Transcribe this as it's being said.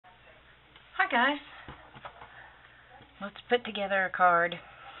guys. Let's put together a card.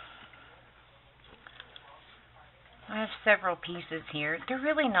 I have several pieces here. They're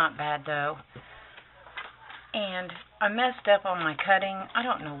really not bad though. And I messed up on my cutting. I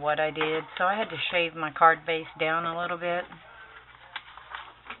don't know what I did, so I had to shave my card base down a little bit.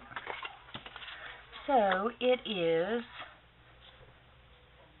 So it is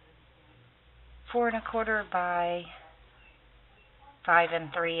 4 1/4 by 5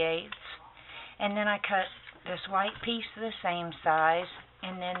 3/8. And then I cut this white piece the same size,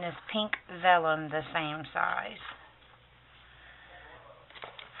 and then this pink vellum the same size.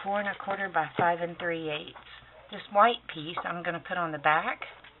 4 1/4 by 5 3/8. This white piece I'm going to put on the back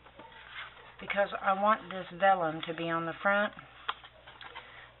because I want this vellum to be on the front,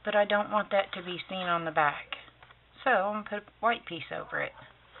 but I don't want that to be seen on the back. So I'm going to put a white piece over it.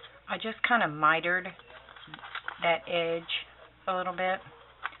 I just kind of mitered that edge a little bit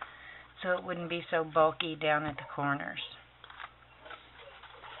so it wouldn't be so bulky down at the corners.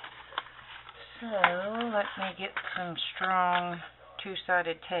 So let me get some strong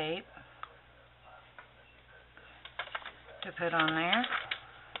two-sided tape to put on there.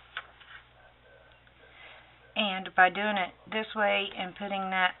 And by doing it this way and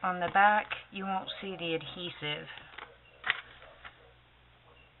putting that on the back, you won't see the adhesive.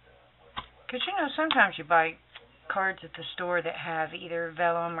 Because you know, sometimes you buy cards at the store that have either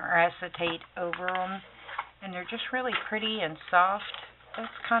vellum or acetate over them, and they're just really pretty and soft.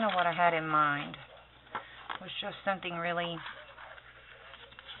 That's kind of what I had in mind. It was just something really,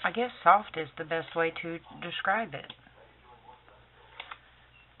 I guess soft is the best way to describe it.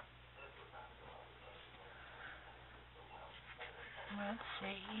 Let's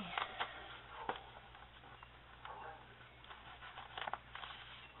see.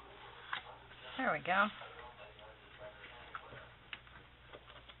 There we go.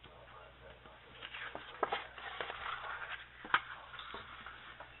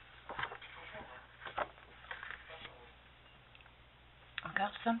 I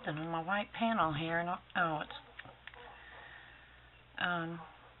got something on my white panel here, and oh, it's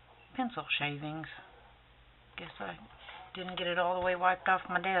pencil shavings. Guess I didn't get it all the way wiped off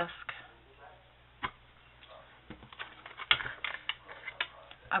my desk.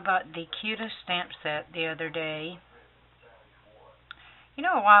 I bought the cutest stamp set the other day. You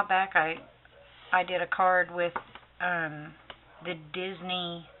know, a while back I did a card with the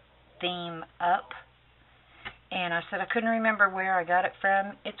Disney theme up, and I said I couldn't remember where I got it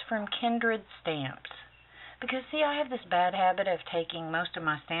from. It's from Kindred Stamps. Because, see, I have this bad habit of taking most of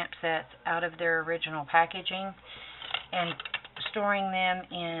my stamp sets out of their original packaging and storing them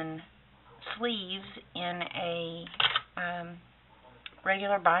in sleeves in a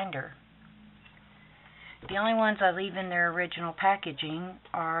regular binder. The only ones I leave in their original packaging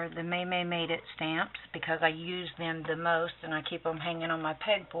are the May May Made It stamps, because I use them the most and I keep them hanging on my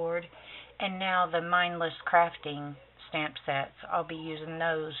pegboard. And now the Mindless Crafting stamp sets, I'll be using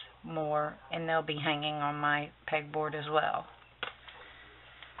those more, and they'll be hanging on my pegboard as well.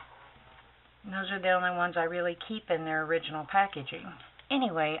 And those are the only ones I really keep in their original packaging.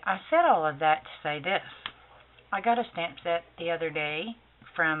 Anyway, I said all of that to say this. I got a stamp set the other day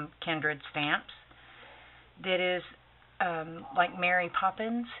from Kindred Stamps that is like Mary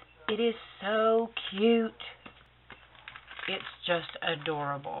Poppins. It is so cute. It's just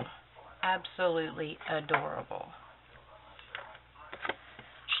adorable. Absolutely adorable.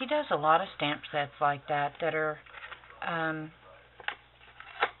 She does a lot of stamp sets like that are,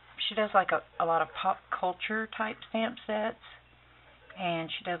 she does like a lot of pop culture type stamp sets, and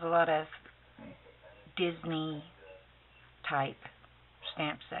she does a lot of Disney type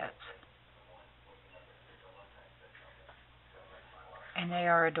stamp sets. And they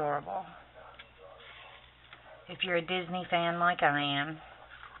are adorable. If you're a Disney fan like I am.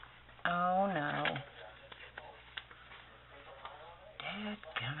 Oh no.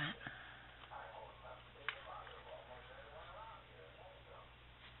 Dadgummit.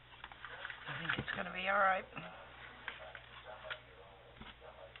 I think it's going to be alright.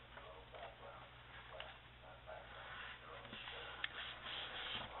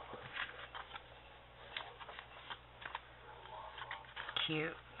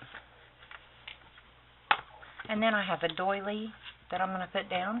 Cute. And then I have a doily that I'm going to put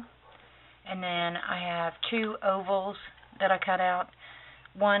down. And then I have 2 ovals that I cut out.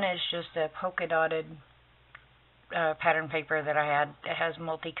 One is just a polka dotted pattern paper that I had that has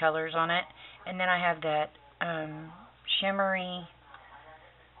multicolors on it. And then I have that shimmery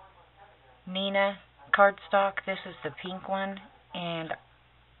Nina cardstock. This is the pink one. And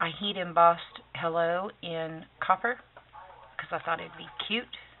I heat embossed Hello in copper because I thought it'd be cute.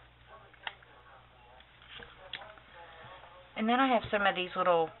 And then I have some of these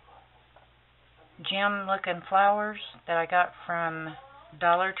little gem looking flowers that I got from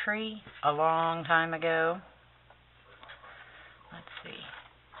Dollar Tree a long time ago. Let's see.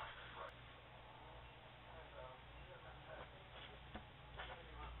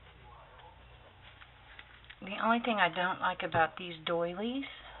 The only thing I don't like about these doilies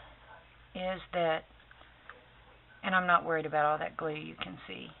is that, and I'm not worried about all that glue you can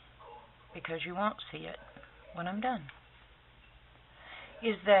see, because you won't see it when I'm done,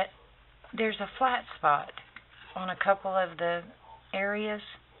 is that there's a flat spot on a couple of the areas.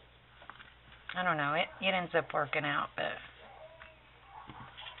 I don't know, it ends up working out, but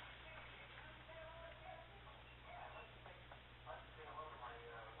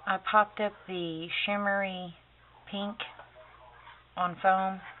I popped up the shimmery pink on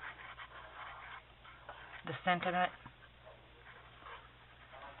foam, the sentiment.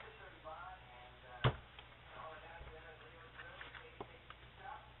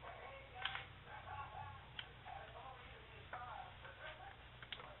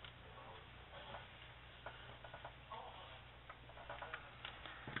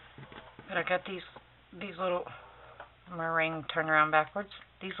 But I got these little, my ring turned around backwards,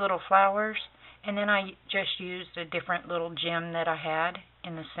 these little flowers, and then I just used a different little gem that I had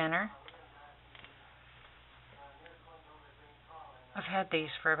in the center. I've had these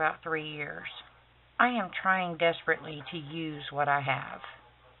for about 3 years. I am trying desperately to use what I have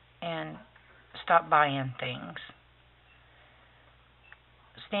and stop buying things.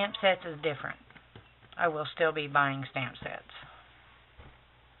 Stamp sets is different. I will still be buying stamp sets.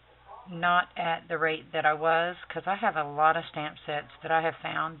 Not at the rate that I was, because I have a lot of stamp sets that I have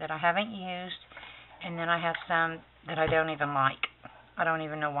found that I haven't used, and then I have some that I don't even like. I don't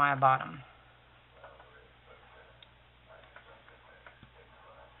even know why I bought them.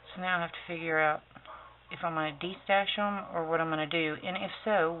 So now I have to figure out if I'm going to destash them or what I'm going to do, and if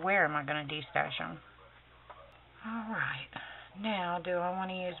so, where am I going to destash them? Alright, now do I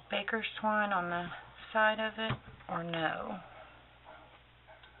want to use baker's twine on the side of it or no?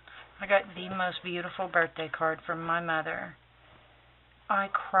 I got the most beautiful birthday card from my mother. I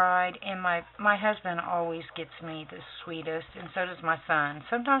cried, and my husband always gets me the sweetest, and so does my son.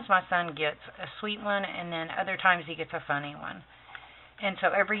 Sometimes my son gets a sweet one, and then other times he gets a funny one. And so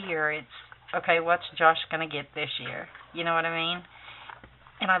every year it's, okay, what's Josh going to get this year? You know what I mean?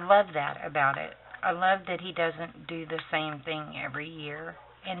 And I love that about it. I love that he doesn't do the same thing every year,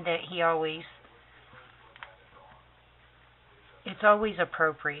 and that he always, it's always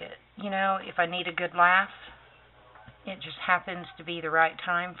appropriate. You know, if I need a good laugh, it just happens to be the right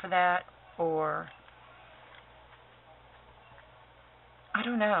time for that, or I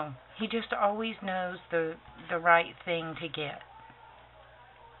don't know. He just always knows the right thing to get.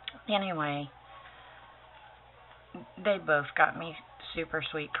 Anyway, they both got me super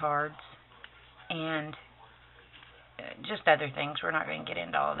sweet cards, and just other things. We're not going to get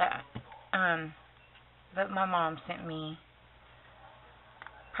into all that. But my mom sent me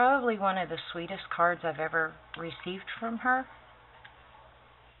probably one of the sweetest cards I've ever received from her.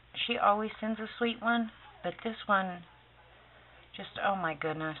 She always sends a sweet one, but this one, just, oh my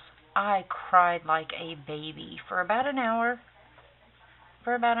goodness. I cried like a baby for about an hour.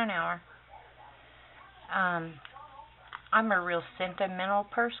 I'm a real sentimental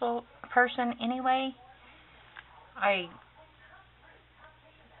person anyway. I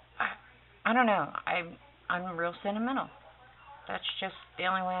don't know. I'm real sentimental. That's just the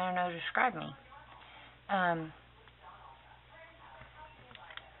only way I know to describe me. I'm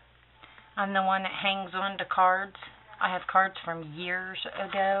the one that hangs on to cards. I have cards from years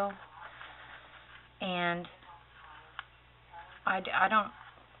ago, and I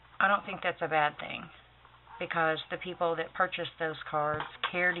don't think that's a bad thing, because the people that purchased those cards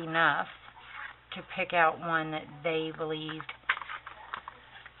cared enough to pick out one that they believed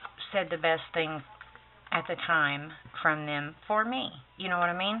said the best thing at the time from them for me. You know what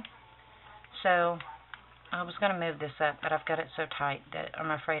I mean? So I was going to move this up, but I've got it so tight that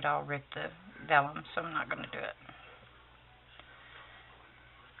I'm afraid I'll rip the vellum, so I'm not going to do it.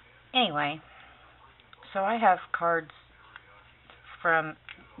 Anyway, so I have cards from,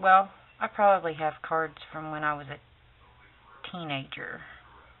 well, I probably have cards from when I was a teenager,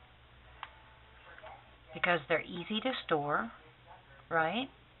 because they're easy to store, right?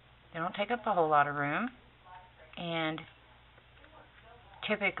 They don't take up a whole lot of room, and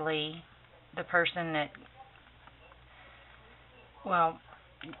typically the person that, well,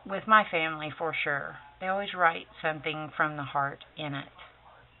 with my family for sure, they always write something from the heart in it.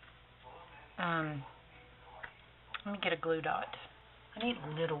 Let me get a glue dot. I need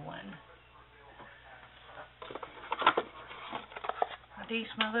a little one. these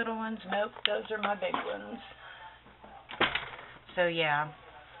my little ones? Nope, those are my big ones. So yeah,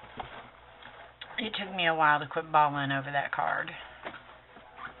 it took me a while to quit bawling over that card.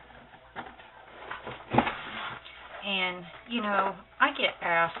 And, you know, I get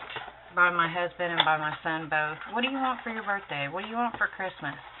asked by my husband and by my son both, what do you want for your birthday? What do you want for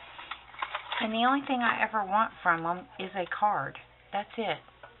Christmas? And the only thing I ever want from them is a card. That's it.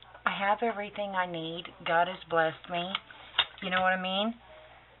 I have everything I need. God has blessed me. You know what I mean?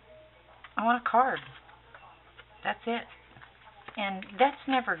 I want a card. That's it. And that's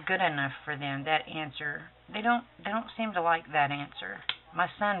never good enough for them, that answer. They don't seem to like that answer. My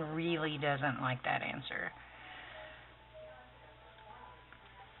son really doesn't like that answer.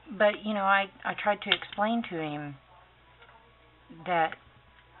 But, you know, I tried to explain to him that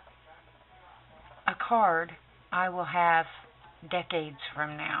a card I will have decades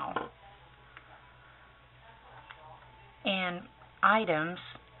from now. And items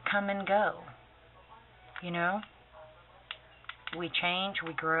come and go. You know? We change,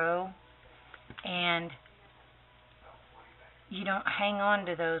 we grow, and you don't hang on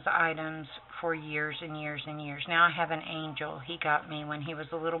to those items for years and years and years. Now I have an angel he got me when he was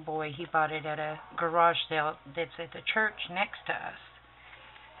a little boy. He bought it at a garage sale that's at the church next to us.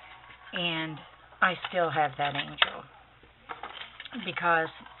 And I still have that angel because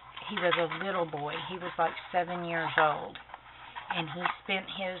he was a little boy. He was like 7 years old. And he spent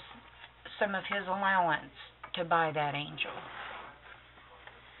some of his allowance to buy that angel.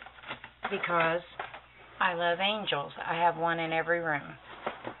 Because I love angels. I have one in every room.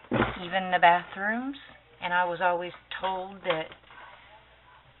 Even the bathrooms. And I was always told that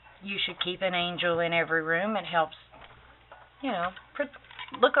you should keep an angel in every room. It helps, you know,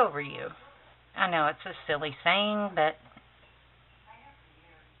 look over you. I know it's a silly saying, but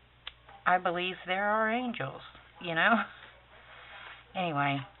I believe there are angels, you know.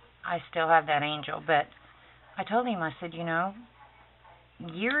 Anyway, I still have that angel. But I told him, I said, you know,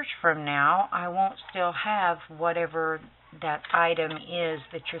 years from now, I won't still have whatever that item is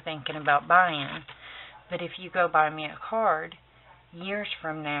that you're thinking about buying. But if you go buy me a card, years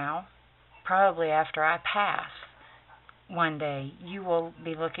from now, probably after I pass, one day, you will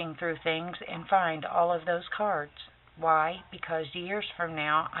be looking through things and find all of those cards. Why? Because years from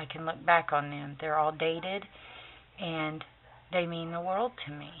now, I can look back on them. They're all dated, and they mean the world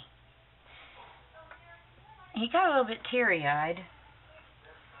to me. He got a little bit teary-eyed.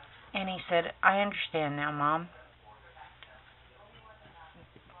 And he said, I understand now, Mom.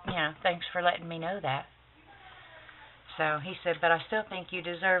 You know, thanks for letting me know that. So he said, but I still think you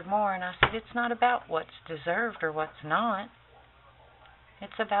deserve more. And I said, it's not about what's deserved or what's not.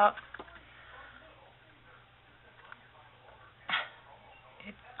 It's about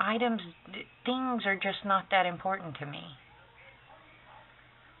items, things are just not that important to me.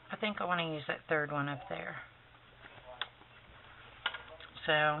 I think I want to use that third one up there.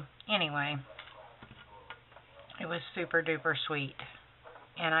 So, anyway, it was super duper sweet.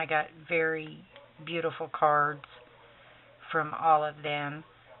 And I got very beautiful cards from all of them.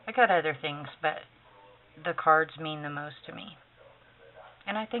 I got other things, but the cards mean the most to me.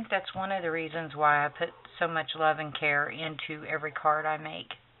 And I think that's one of the reasons why I put so much love and care into every card I make.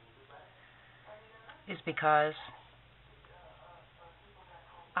 Is because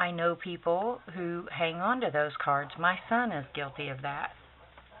I know people who hang on to those cards. My son is guilty of that.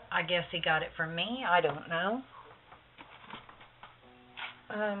 I guess he got it from me. I don't know.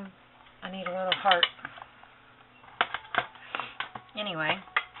 I need a little heart. Anyway,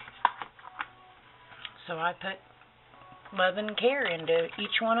 so I put love and care into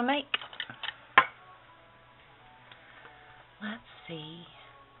each one I make. Let's see.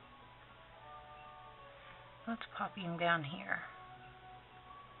 Let's pop him down here.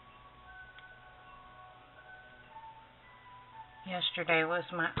 Yesterday was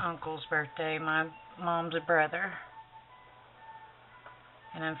my uncle's birthday, my mom's brother.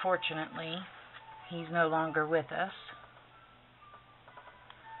 And unfortunately, he's no longer with us.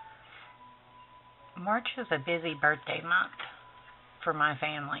 March is a busy birthday month for my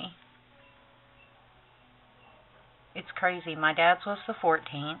family. It's crazy. My dad's was the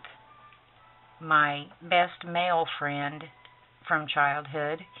 14th. My best male friend from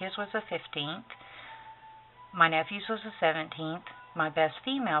childhood, his was the 15th. My nephew's was the 17th. My best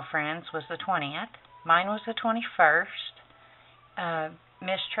female friend's was the 20th. Mine was the 21st.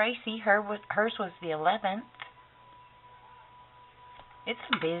 Miss Tracy, hers was the 11th. It's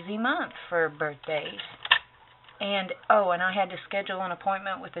a busy month for birthdays. And I had to schedule an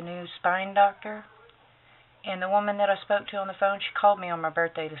appointment with a new spine doctor. And the woman that I spoke to on the phone, she called me on my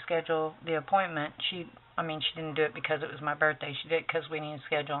birthday to schedule the appointment. I mean, she didn't do it because it was my birthday. She did it because we needed to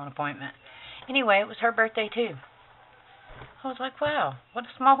schedule an appointment. Anyway, it was her birthday too. I was like, wow, what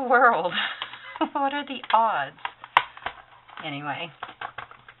a small world. What are the odds? Anyway,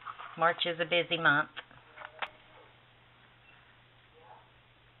 March is a busy month.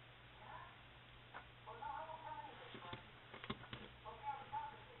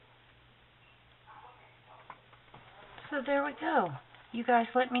 So there we go. You guys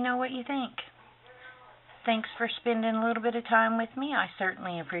let me know what you think. Thanks for spending a little bit of time with me. I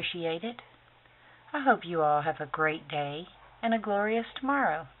certainly appreciate it. I hope you all have a great day and a glorious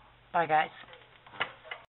tomorrow. Bye, guys.